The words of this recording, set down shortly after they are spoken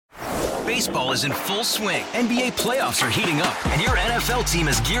Baseball is in full swing. NBA playoffs are heating up, and your NFL team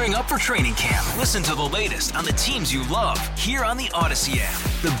is gearing up for training camp. Listen to the latest on the teams you love here on the Odyssey app.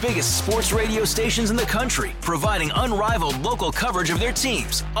 The biggest sports radio stations in the country, providing unrivaled local coverage of their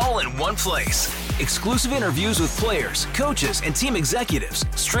teams, all in one place. Exclusive interviews with players, coaches, and team executives,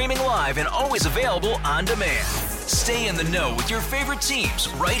 streaming live and always available on demand. Stay in the know with your favorite teams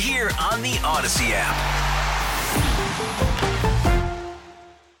right here on the Odyssey app.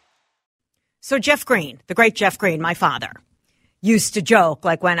 So Jeff Green, the great Jeff Green, my father, used to joke,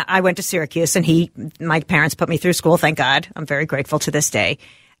 like when I went to Syracuse and my parents put me through school, thank God. I'm very grateful to this day.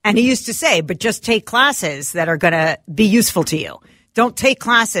 And he used to say, but just take classes that are going to be useful to you. Don't take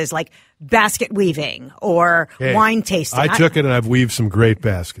classes like basket weaving or wine tasting. I took it and I've weaved some great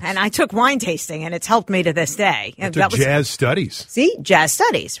baskets. And I took wine tasting and it's helped me to this day. I took jazz studies. See, jazz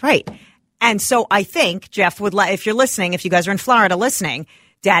studies, right. And so I think Jeff would, if you're listening, if you guys are in Florida listening,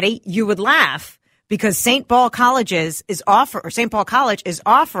 Daddy, you would laugh because St. Paul College is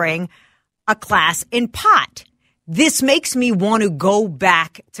offering a class in pot. This makes me want to go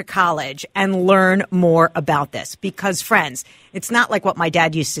back to college and learn more about this because, friends, it's not like what my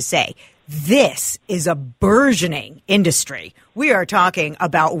dad used to say. This is a burgeoning industry. We are talking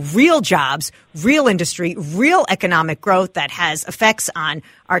about real jobs, real industry, real economic growth that has effects on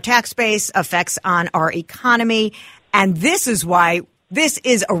our tax base, effects on our economy. And this is why this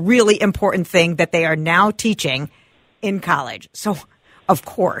is a really important thing that they are now teaching in college. So, of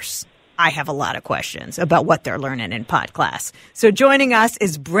course, I have a lot of questions about what they're learning in pod class. So joining us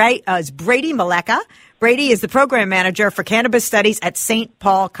is Brady Malecha. Brady is the program manager for Cannabis Studies at St.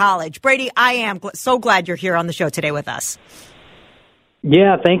 Paul College. Brady, I am so glad you're here on the show today with us.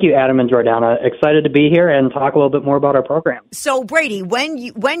 Yeah, thank you, Adam and Jordana. Excited to be here and talk a little bit more about our program. So, Brady, when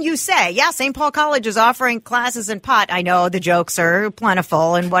you say, St. Paul College is offering classes in pot, I know the jokes are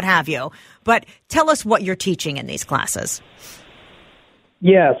plentiful and what have you, but tell us what you're teaching in these classes.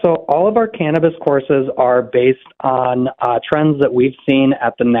 Yeah, so all of our cannabis courses are based on trends that we've seen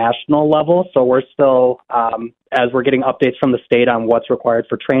at the national level. So we're still, as we're getting updates from the state on what's required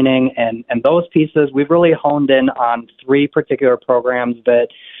for training and those pieces, we've really honed in on three particular programs that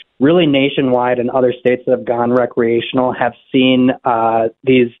really nationwide and other states that have gone recreational have seen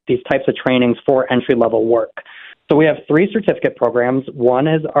these types of trainings for entry-level work. So we have three certificate programs. One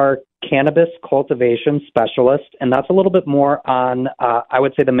is our Cannabis Cultivation Specialist, and that's a little bit more on, I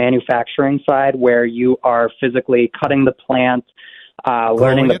would say, the manufacturing side, where you are physically cutting the plant,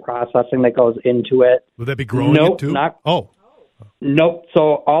 learning the processing that goes into it. Would that be growing it too? Nope.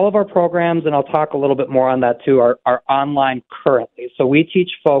 So all of our programs, and I'll talk a little bit more on that too, are online currently. So we teach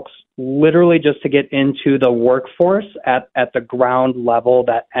folks literally just to get into the workforce at the ground level,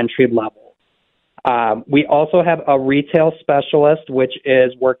 that entry level. We also have a retail specialist, which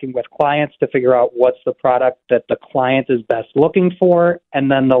is working with clients to figure out what's the product that the client is best looking for.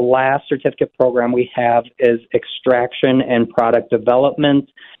 And then the last certificate program we have is extraction and product development,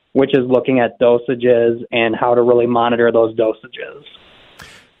 which is looking at dosages and how to really monitor those dosages.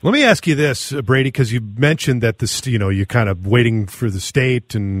 Let me ask you this, Brady, because you mentioned that you're kind of waiting for the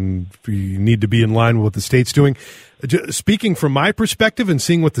state and you need to be in line with what the state's doing. Speaking from my perspective and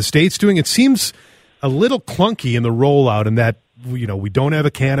seeing what the state's doing, it seems a little clunky in the rollout in that, we don't have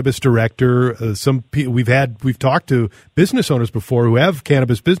a cannabis director. We've talked to business owners before who have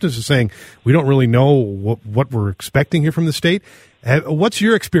cannabis businesses saying we don't really know what we're expecting here from the state. What's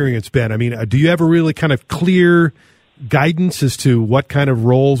your experience been? I mean, do you have a really kind of clear guidance as to what kind of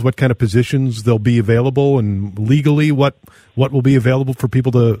roles, what kind of positions they'll be available, and legally what will be available for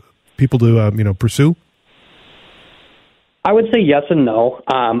people to pursue? I would say yes and no.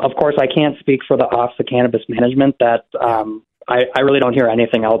 Of course, I can't speak for the Office of Cannabis Management. That I really don't hear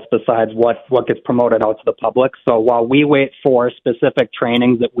anything else besides what gets promoted out to the public. So while we wait for specific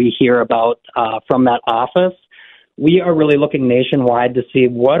trainings that we hear about from that office, we are really looking nationwide to see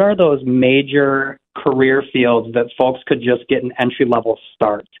what are those major career fields that folks could just get an entry-level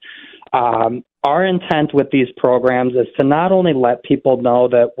start. Our intent with these programs is to not only let people know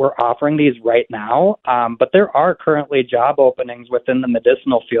that we're offering these right now, but there are currently job openings within the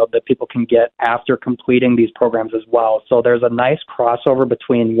medicinal field that people can get after completing these programs as well. So there's a nice crossover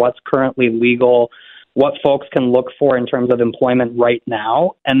between what's currently legal, what folks can look for in terms of employment right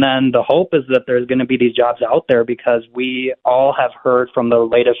now, and then the hope is that there's going to be these jobs out there, because we all have heard from the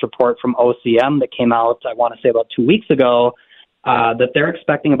latest report from OCM that came out, I want to say about 2 weeks ago, that they're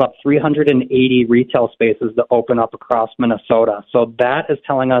expecting about 380 retail spaces to open up across Minnesota. So that is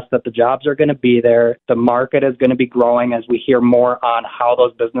telling us that the jobs are going to be there. The market is going to be growing as we hear more on how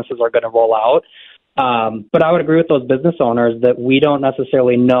those businesses are going to roll out. But I would agree with those business owners that we don't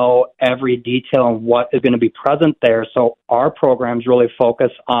necessarily know every detail on what is going to be present there. So our programs really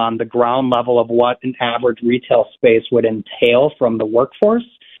focus on the ground level of what an average retail space would entail from the workforce.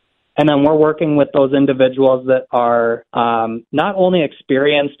 And then we're working with those individuals that are not only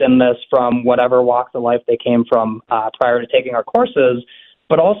experienced in this from whatever walks of life they came from prior to taking our courses,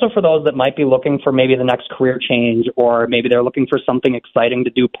 but also for those that might be looking for maybe the next career change, or maybe they're looking for something exciting to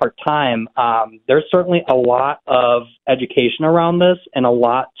do part-time. There's certainly a lot of education around this and a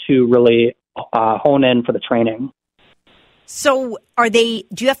lot to really hone in for the training. So do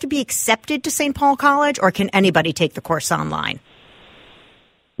you have to be accepted to St. Paul College, or can anybody take the course online?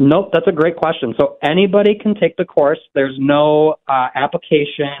 Nope, that's a great question. So anybody can take the course. There's no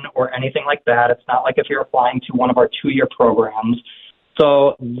application or anything like that. It's not like if you're applying to one of our 2-year programs.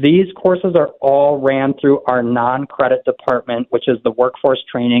 So these courses are all ran through our non-credit department, which is the Workforce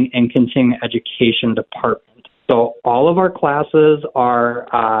Training and Continuing Education Department. So all of our classes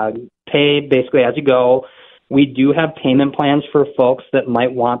are paid basically as you go. We do have payment plans for folks that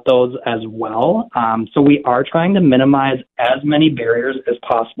might want those as well. So we are trying to minimize as many barriers as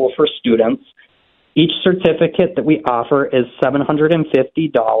possible for students. Each certificate that we offer is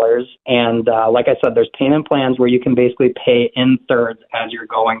 $750, and like I said, there's payment plans where you can basically pay in thirds as you're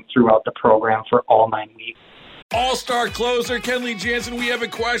going throughout the program for all 9 weeks. All-star closer Kenley Jansen, we have a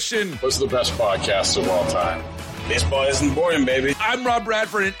question. What's the best podcast of all time? Baseball isn't boring, baby. I'm Rob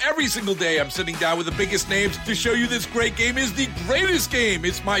Bradford, and every single day I'm sitting down with the biggest names to show you this great game is the greatest game.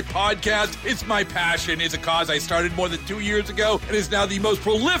 It's my podcast. It's my passion. It's a cause I started more than 2 years ago and is now the most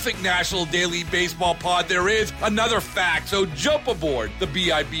prolific national daily baseball pod there is. Another fact. So jump aboard the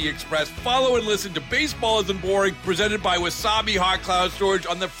BIB Express. Follow and listen to Baseball Isn't Boring, presented by Wasabi Hot Cloud Storage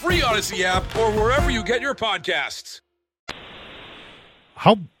on the free Odyssey app or wherever you get your podcasts.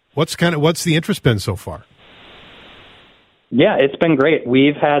 What's the interest been so far? Yeah, it's been great.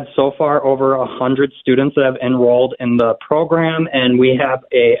 We've had so far over 100 students that have enrolled in the program, and we have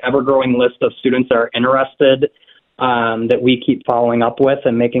a ever-growing list of students that are interested that we keep following up with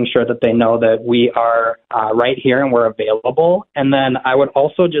and making sure that they know that we are right here and we're available. And then I would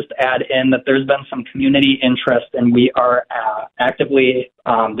also just add in that there's been some community interest, and we are actively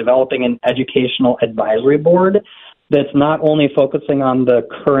developing an educational advisory board that's not only focusing on the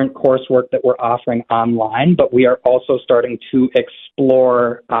current coursework that we're offering online, but we are also starting to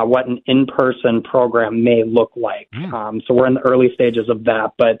explore what an in-person program may look like. So we're in the early stages of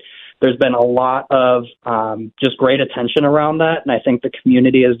that, but there's been a lot of just great attention around that, and I think the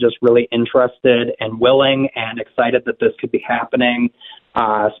community is just really interested and willing and excited that this could be happening,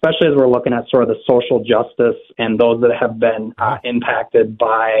 especially as we're looking at sort of the social justice and those that have been impacted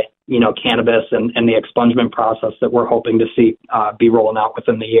by cannabis and the expungement process that we're hoping to see be rolling out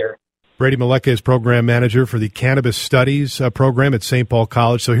within the year. Brady Malecha is program manager for the Cannabis Studies program at St. Paul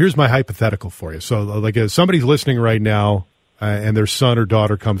College. So here's my hypothetical for you. So like if somebody's listening right now and their son or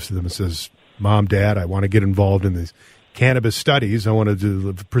daughter comes to them and says, Mom, Dad, I want to get involved in these cannabis studies. I want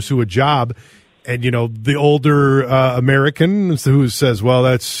to pursue a job. And, the older American who says, well,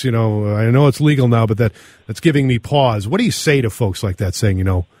 that's, I know it's legal now, but that's giving me pause. What do you say to folks like that saying,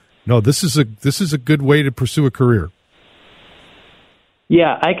 no, this is a good way to pursue a career?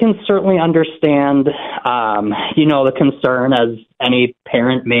 Yeah, I can certainly understand, the concern as any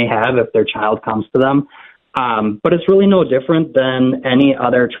parent may have if their child comes to them. But it's really no different than any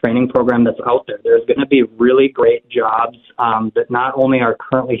other training program that's out there. There's going to be really great jobs that not only are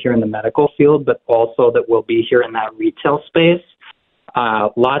currently here in the medical field, but also that will be here in that retail space.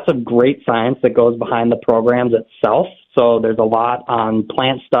 Lots of great science that goes behind the programs itself. So there's a lot on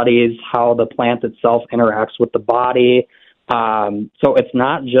plant studies, how the plant itself interacts with the body. So it's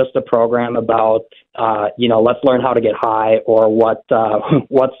not just a program about, let's learn how to get high or what's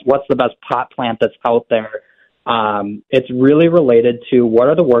the best pot plant that's out there. It's really related to what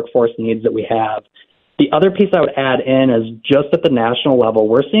are the workforce needs that we have. The other piece I would add in is just at the national level,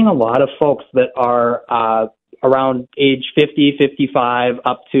 we're seeing a lot of folks that are around age 50, 55,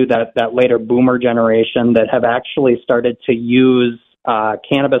 up to that later boomer generation that have actually started to use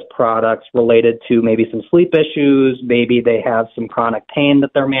cannabis products related to maybe some sleep issues. Maybe they have some chronic pain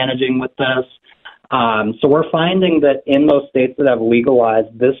that they're managing with this. So we're finding that in those states that have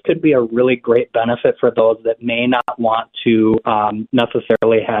legalized, this could be a really great benefit for those that may not want to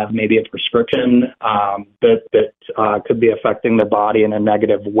necessarily have maybe a prescription that could be affecting their body in a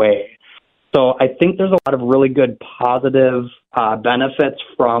negative way. So I think there's a lot of really good positive benefits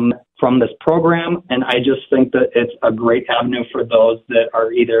from this program, and I just think that it's a great avenue for those that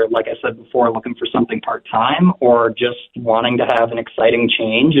are either, like I said before, looking for something part-time or just wanting to have an exciting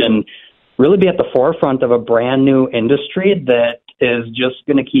change and really be at the forefront of a brand new industry that is just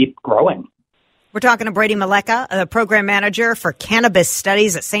going to keep growing. We're talking to Brady Malecha, the program manager for Cannabis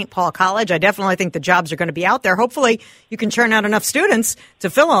Studies at St. Paul College. I definitely think the jobs are going to be out there. Hopefully you can churn out enough students to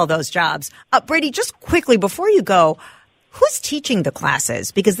fill all those jobs. Brady, just quickly before you go, who's teaching the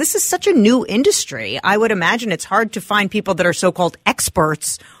classes? Because this is such a new industry. I would imagine it's hard to find people that are so-called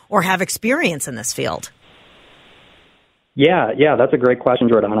experts or have experience in this field. Yeah, that's a great question,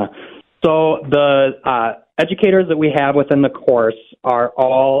 Jordana. So the educators that we have within the course are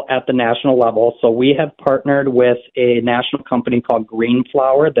all at the national level. So we have partnered with a national company called Green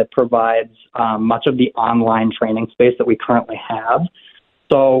Flower that provides much of the online training space that we currently have.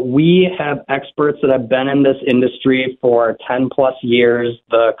 So we have experts that have been in this industry for 10 plus years.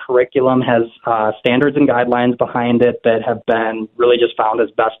 The curriculum has standards and guidelines behind it that have been really just found as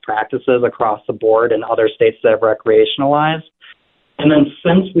best practices across the board in other states that have recreationalized. And then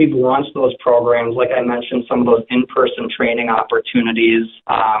since we've launched those programs, like I mentioned, some of those in-person training opportunities,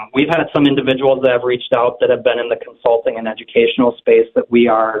 we've had some individuals that have reached out that have been in the consulting and educational space that we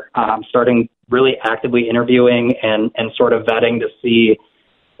are starting really actively interviewing and sort of vetting to see,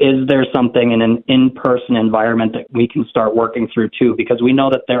 is there something in an in-person environment that we can start working through too? Because we know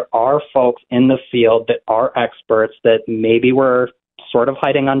that there are folks in the field that are experts that maybe were sort of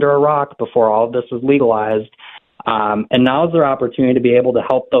hiding under a rock before all of this was legalized. And now is their opportunity to be able to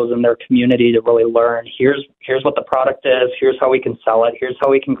help those in their community to really learn, here's what the product is, here's how we can sell it, here's how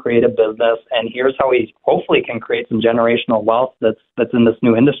we can create a business, and here's how we hopefully can create some generational wealth that's in this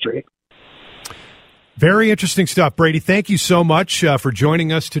new industry. Very interesting stuff, Brady. Thank you so much for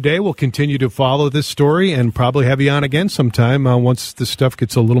joining us today. We'll continue to follow this story and probably have you on again sometime once this stuff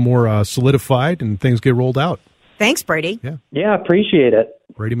gets a little more solidified and things get rolled out. Thanks, Brady. Yeah, appreciate it.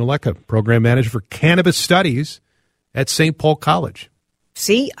 Brady Malecha, program manager for Cannabis Studies at St. Paul College.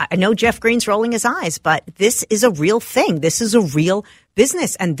 See, I know Jeff Green's rolling his eyes, but this is a real thing. This is a real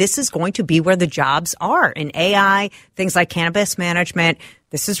business, and this is going to be where the jobs are in AI, things like cannabis management.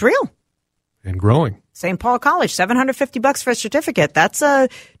 This is real. And growing. St. Paul College, $750 for a certificate. That's a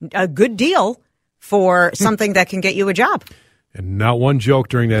good deal for something that can get you a job. And not one joke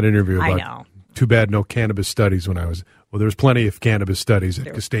during that interview about, I know. Too bad no Cannabis Studies when I was... Well, there was plenty of Cannabis Studies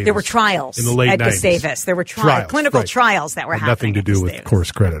at Gustavus. There were trials in the late at 90s. Gustavus. There were clinical trials that were happening. Nothing to do with course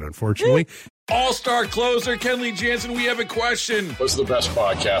credit, unfortunately. All-star closer Kenley Jansen, we have a question. What's the best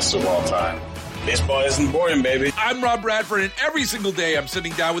podcast of all time? Baseball isn't boring, baby. I'm Rob Bradford, and every single day I'm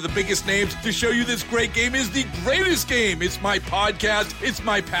sitting down with the biggest names to show you this great game is the greatest game. It's my podcast. It's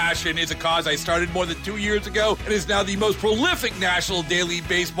my passion. It's a cause I started more than 2 years ago and is now the most prolific national daily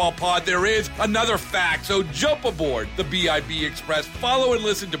baseball pod there is. Another fact. So jump aboard the BIB Express. Follow and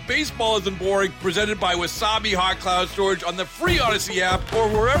listen to Baseball Isn't Boring, presented by Wasabi Hot Cloud Storage on the free Odyssey app or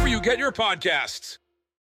wherever you get your podcasts.